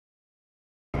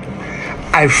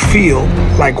I feel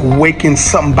like waking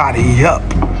somebody up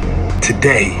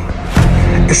today.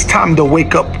 It's time to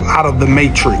wake up out of the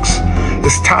matrix.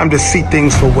 It's time to see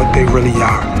things for what they really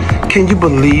are. Can you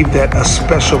believe that a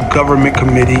special government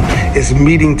committee is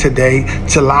meeting today,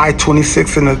 July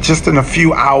 26th, just in a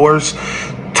few hours,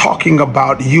 talking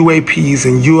about UAPs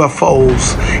and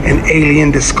UFOs and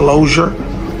alien disclosure,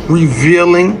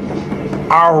 revealing,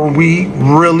 are we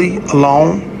really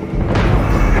alone?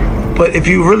 But if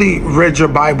you really read your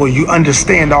Bible, you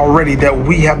understand already that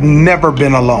we have never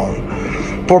been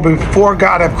alone. For before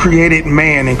God have created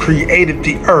man and created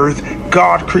the earth,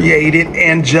 God created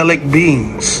angelic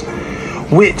beings,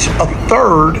 which a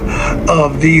third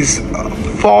of these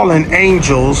fallen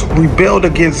angels rebelled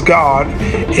against God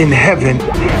in heaven,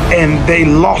 and they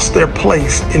lost their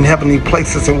place in heavenly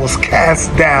places and was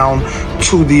cast down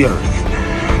to the earth.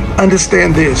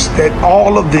 Understand this, that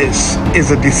all of this is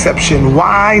a deception.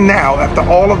 Why now, after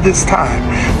all of this time,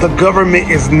 the government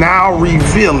is now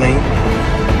revealing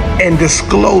and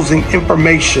disclosing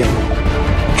information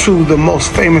to the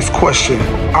most famous question,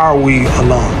 are we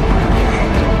alone?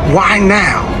 Why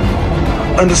now?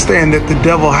 Understand that the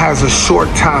devil has a short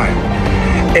time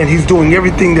and he's doing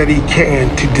everything that he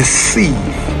can to deceive.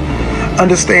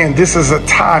 Understand this is a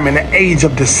time and an age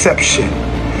of deception.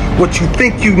 What you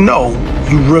think you know,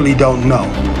 you really don't know.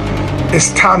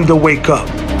 It's time to wake up.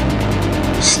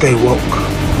 Stay woke.